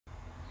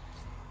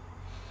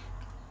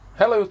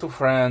Hello to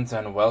friends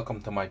and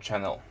welcome to my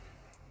channel.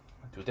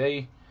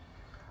 Today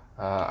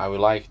I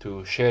would like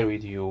to share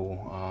with you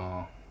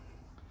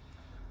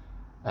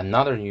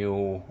another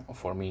new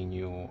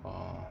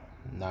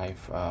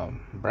knife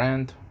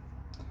brand.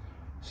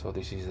 So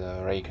this is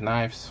RUIKE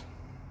knives.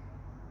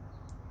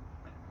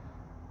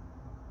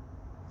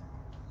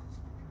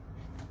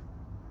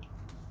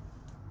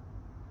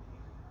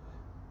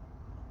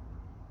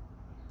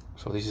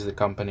 So this is the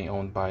company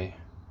owned by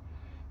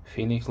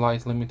Phoenix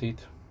Light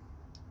Limited.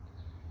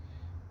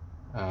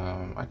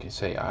 I can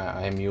say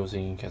I am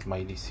using as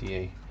my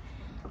DCA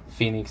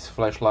Phoenix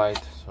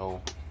flashlight,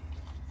 so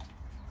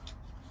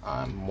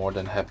I'm more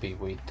than happy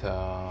with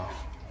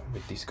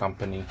this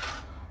company.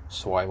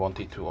 So I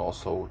wanted to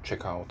also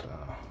check out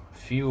a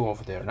few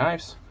of their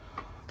knives.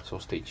 So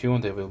stay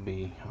tuned; they will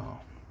be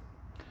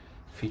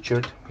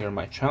featured here on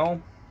my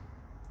channel,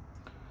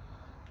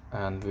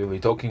 and we'll be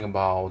talking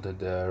about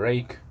the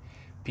RUIKE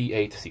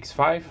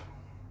P865,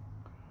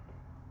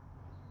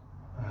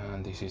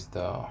 and this is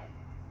the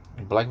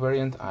black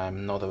variant.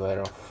 I'm not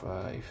aware of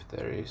if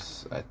there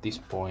is at this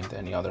point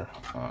any other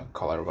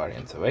color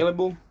variants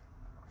available.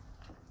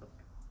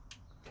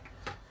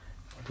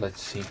 But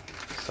let's see.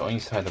 So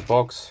inside the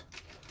box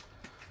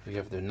we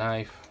have the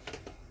knife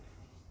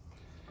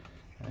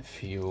and a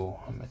few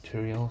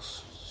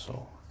materials.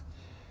 So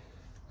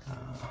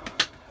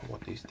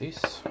what is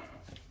this?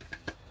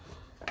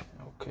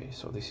 Okay,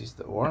 so this is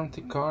the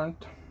warranty card.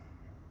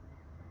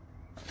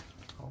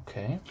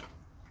 Okay.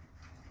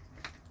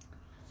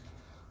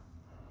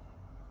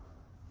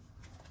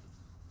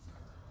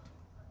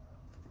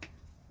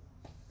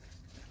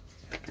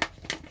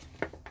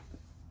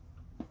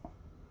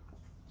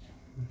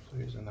 So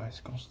here's a nice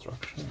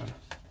construction, and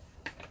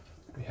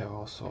we have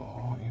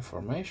also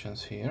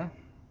informations here.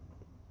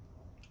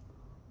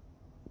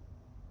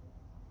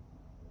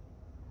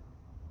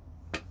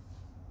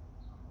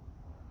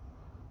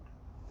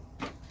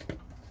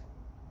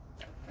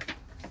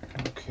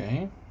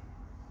 Okay.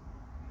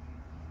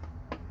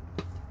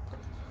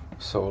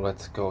 So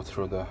let's go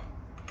through the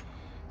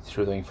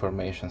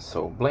information.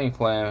 So blade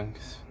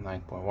length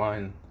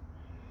 9.1,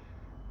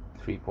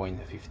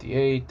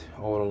 3.58,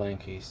 overall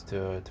length is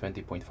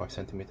 20.5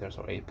 centimeters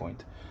or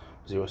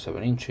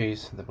 8.07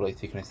 inches. The blade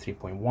thickness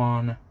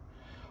 3.1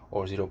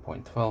 or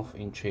 0.12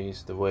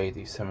 inches. The weight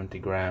is 70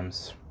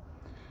 grams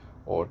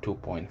or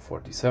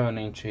 2.47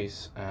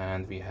 inches,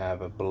 and we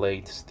have a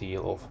blade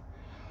steel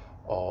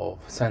of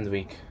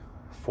Sandvik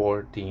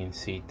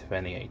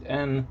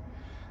 14C28N,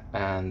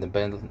 and the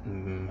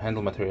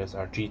handle materials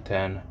are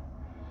G10.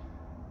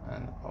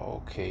 And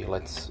okay,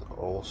 let's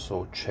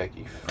also check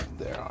if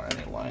there are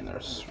any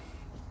liners.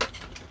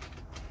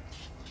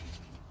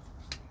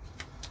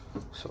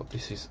 So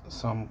this is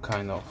some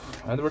kind of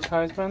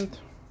advertisement.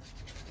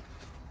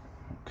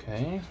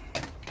 Okay,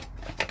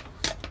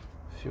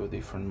 a few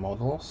different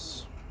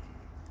models.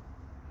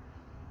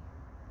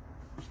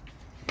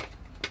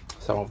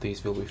 Some of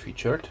these will be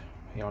featured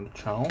here on the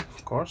channel,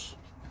 of course.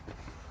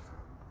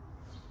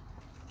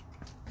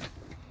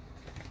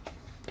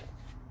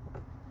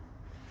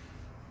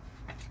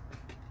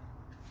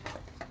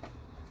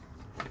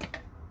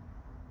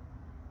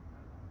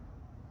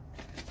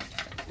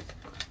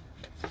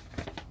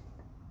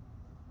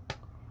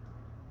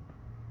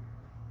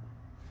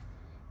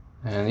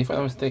 And if I'm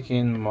not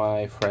mistaken,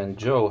 my friend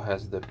Joe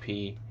has the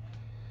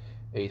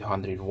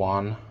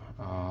P801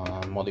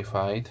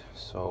 modified,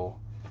 so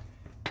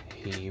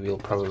he will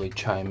probably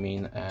chime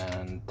in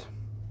and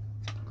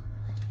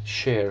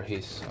share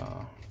his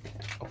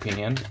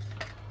opinion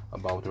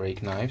about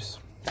RUIKE knives.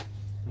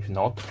 If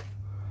not,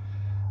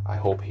 I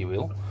hope he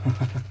will.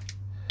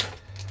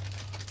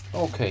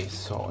 Okay,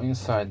 so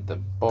inside the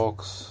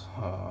box,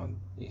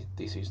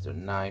 this is the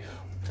knife.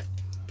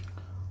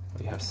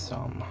 We have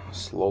some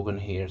slogan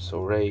here.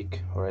 So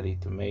RUIKE, ready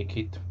to make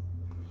it.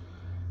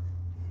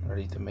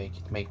 Ready to make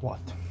it. Make what?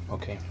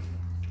 Okay.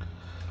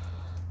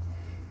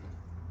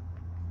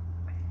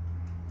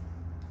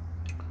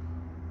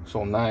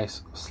 So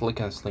nice, slick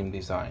and slim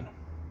design.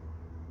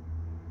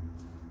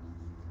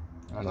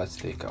 And let's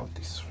take out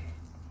this.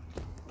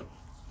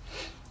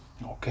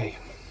 Okay.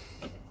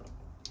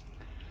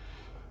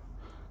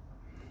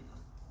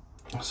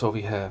 So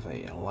we have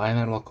a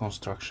liner lock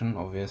construction,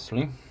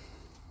 obviously.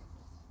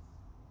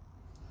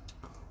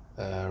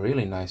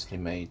 Really nicely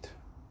made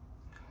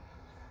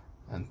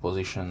and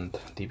positioned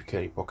deep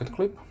carry pocket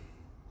clip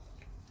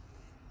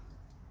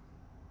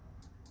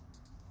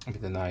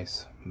with a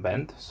nice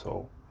bend,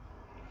 so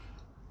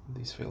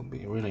this will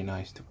be really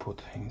nice to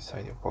put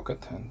inside your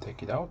pocket and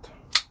take it out.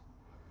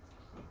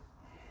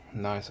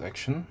 Nice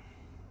action.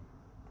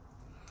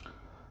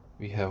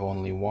 We have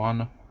only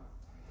one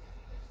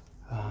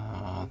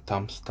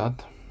thumb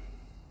stud.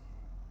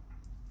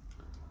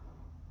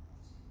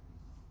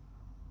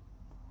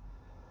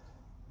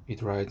 It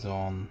rides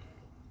on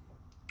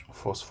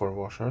phosphor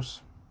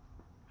washers.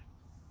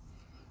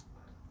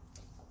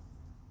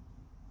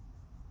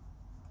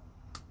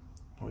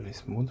 Really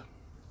smooth.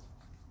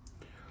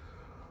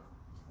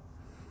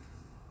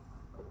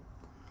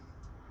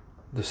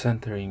 The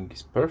centering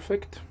is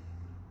perfect,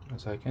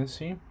 as I can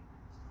see.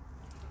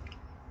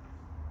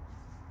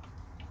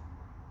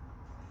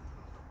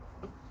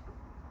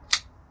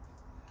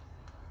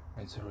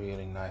 It's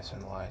really nice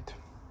and light.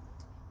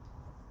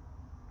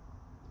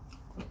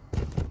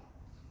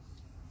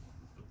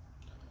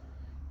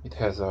 It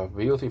has a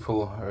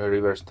beautiful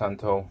reverse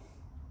tanto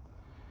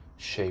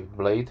shaped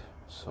blade,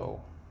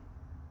 so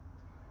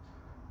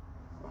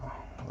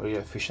very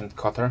efficient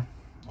cutter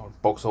or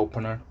box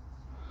opener.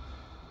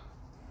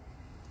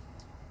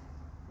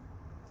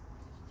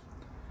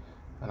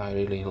 And I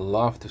really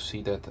love to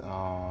see that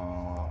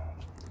a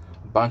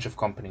bunch of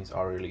companies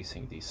are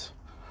releasing these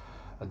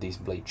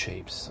blade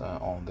shapes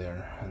on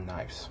their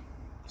knives.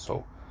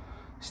 So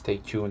stay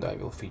tuned, I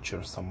will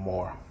feature some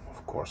more,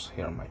 of course,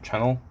 here on my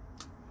channel.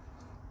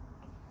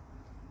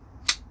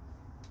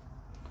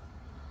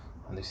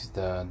 And this is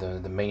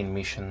the main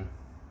mission,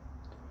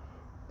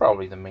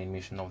 probably the main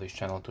mission of this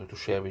channel, to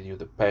share with you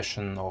the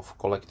passion of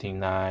collecting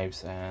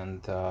knives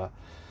and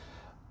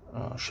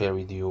share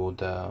with you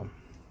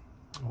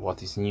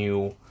what is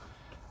new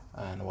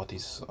and what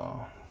is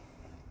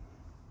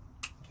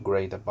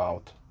great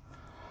about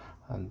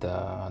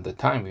the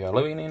time we are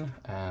living in,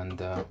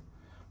 and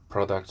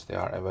products that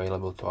are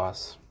available to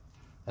us,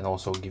 and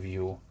also give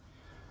you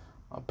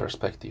a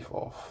perspective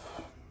of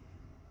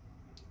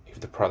if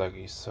the product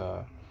is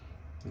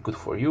good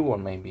for you, or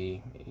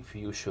maybe if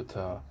you should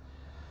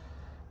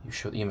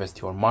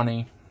invest your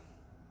money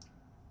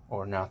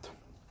or not.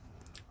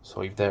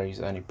 So if there is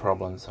any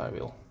problems, I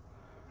will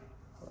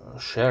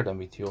share them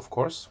with you, of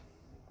course.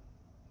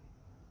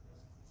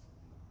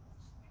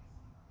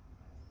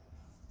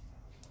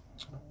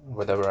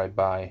 Whatever I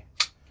buy,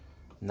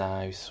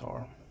 knives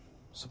or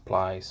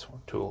supplies or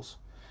tools,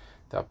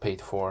 they are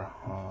paid for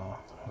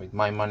with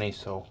my money,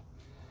 so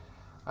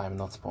I'm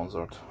not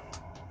sponsored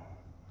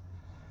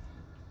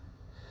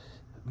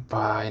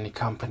by any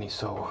company,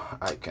 so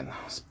I can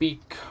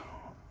speak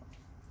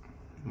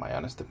my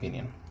honest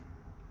opinion.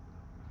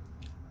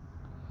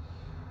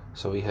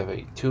 So we have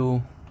a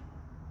 2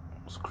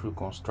 screw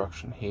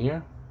construction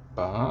here,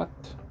 but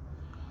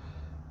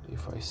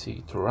if I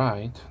see it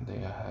right,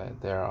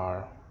 there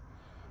are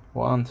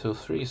 1, 2,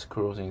 3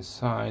 screws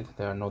inside.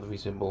 They are not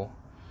visible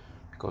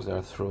because they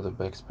are through the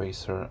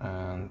backspacer,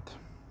 and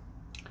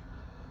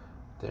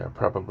they are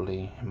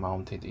probably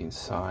mounted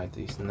inside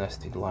these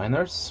nested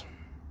liners,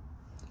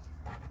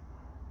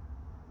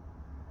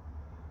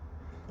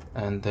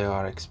 and they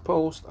are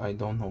exposed. I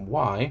don't know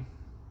why.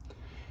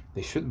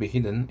 They should be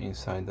hidden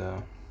inside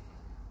the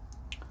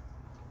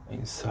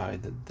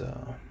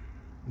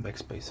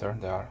backspacer.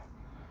 They are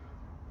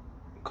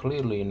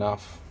clearly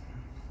enough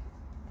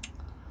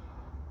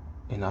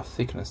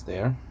thickness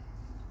there,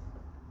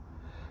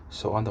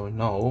 so I don't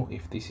know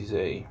if this is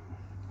a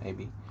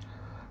maybe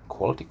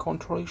quality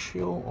control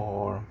issue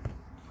or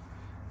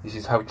this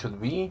is how it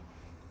should be.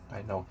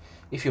 I know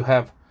if you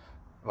have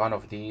one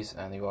of these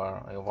and you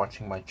are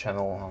watching my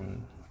channel,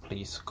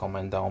 please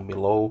comment down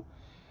below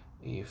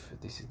if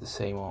this is the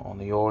same on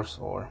yours,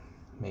 or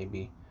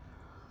maybe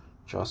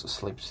just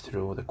slips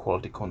through the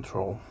quality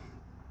control,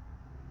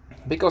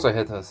 because I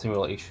had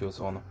similar issues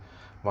on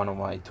one of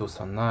my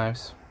Tucson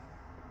knives.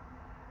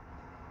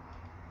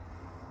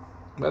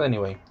 But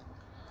anyway,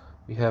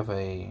 we have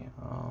a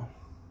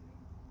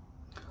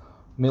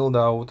milled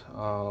out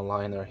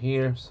liner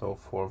here, so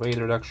for weight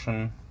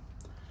reduction,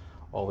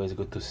 always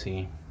good to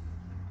see.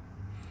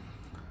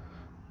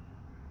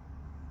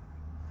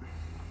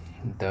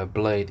 The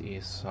blade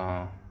is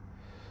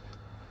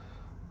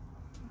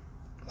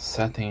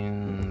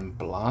satin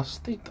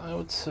blasted, I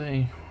would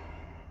say.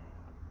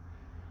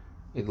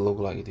 It looks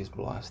like it is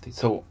blasted,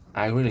 so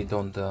I really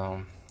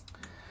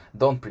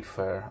don't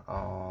prefer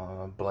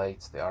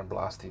blades that are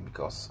blasted,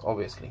 because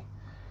obviously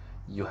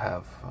you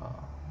have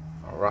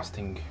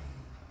rusting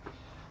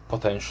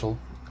potential,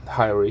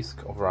 high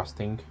risk of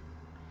rusting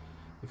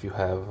if you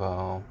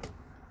have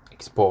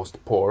exposed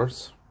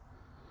pores.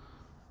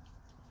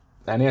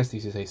 And yes,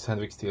 this is a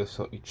sandwich steel,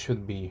 so it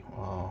should be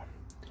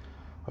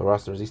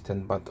rust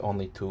resistant, but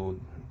only to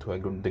a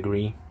good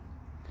degree.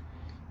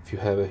 If you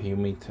have a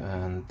humid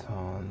and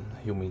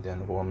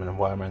warm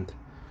environment,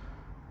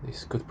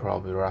 this could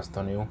probably rust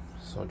on you,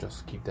 so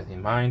just keep that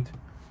in mind.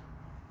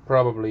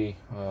 Probably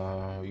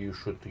you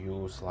should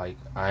use, like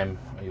I'm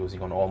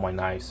using on all my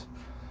knives,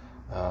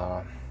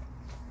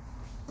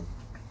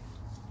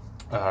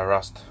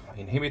 rust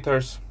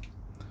inhibitors.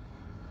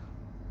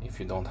 If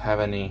you don't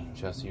have any,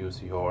 just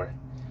use your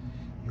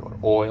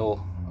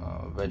oil,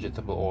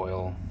 vegetable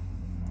oil.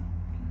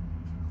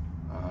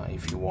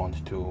 If you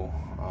want to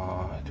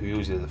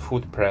use it as a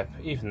food prep.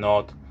 If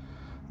not,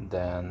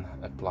 then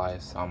apply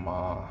some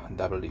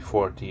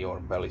WD-40 or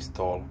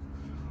Ballistol,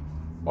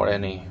 or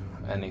any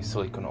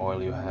silicone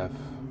oil you have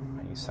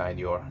inside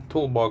your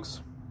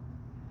toolbox.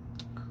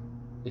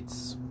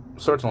 It's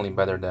certainly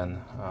better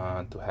than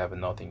to have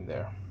nothing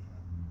there.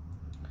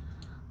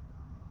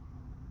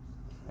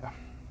 Yeah.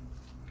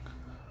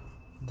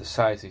 The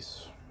size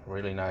is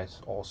really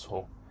nice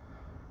also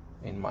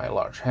in my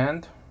large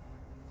hand.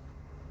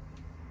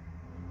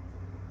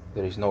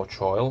 There is no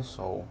choil,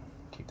 so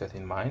keep that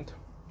in mind.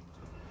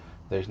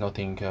 There is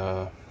nothing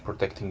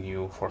protecting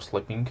you for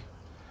slipping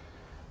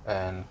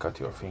and cut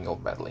your finger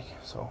badly.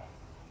 So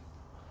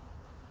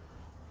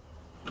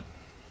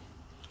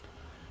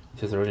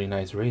it has a really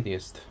nice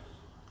radius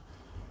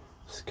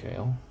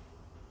scale.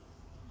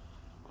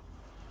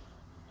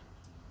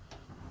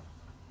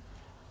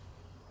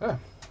 Yeah,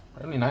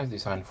 really nice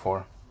design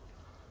for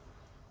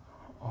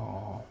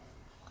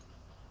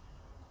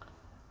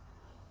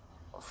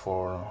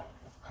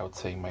I would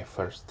say my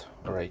first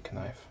rake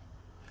knife.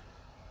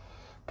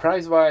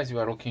 Price wise, you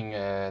are looking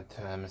at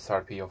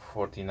MSRP of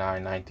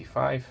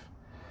 $49.95.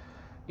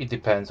 It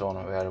depends on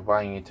where you're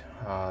buying it.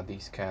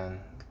 These can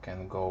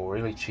go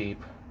really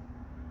cheap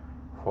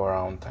for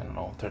around, I don't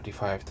know,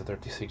 $35 to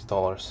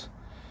 $36,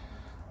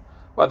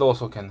 but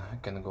also can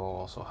go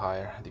also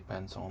higher.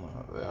 Depends on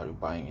where you're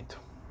buying it.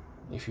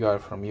 If you are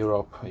from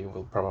Europe, you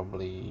will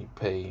probably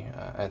pay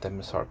at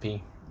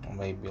MSRP, or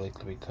maybe a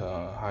little bit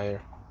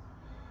higher.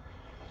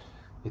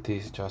 It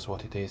is just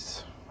what it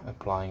is,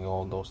 applying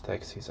all those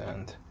taxes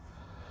and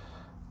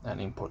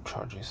import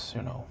charges,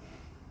 you know.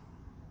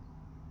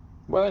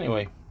 Well,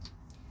 anyway,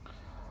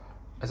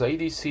 as a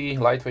EDC,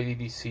 lightweight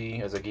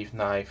EDC, as a gift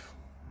knife,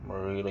 a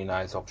really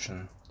nice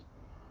option.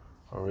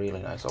 A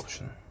really nice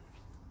option.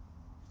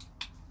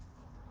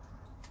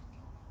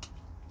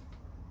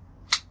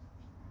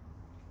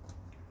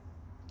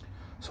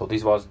 So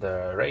this was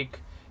the RUIKE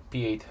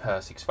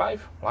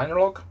P865 liner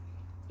lock.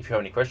 If you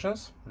have any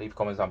questions, leave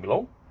comments down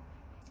below.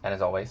 And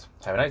as always,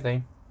 have a nice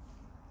day.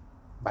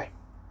 Bye.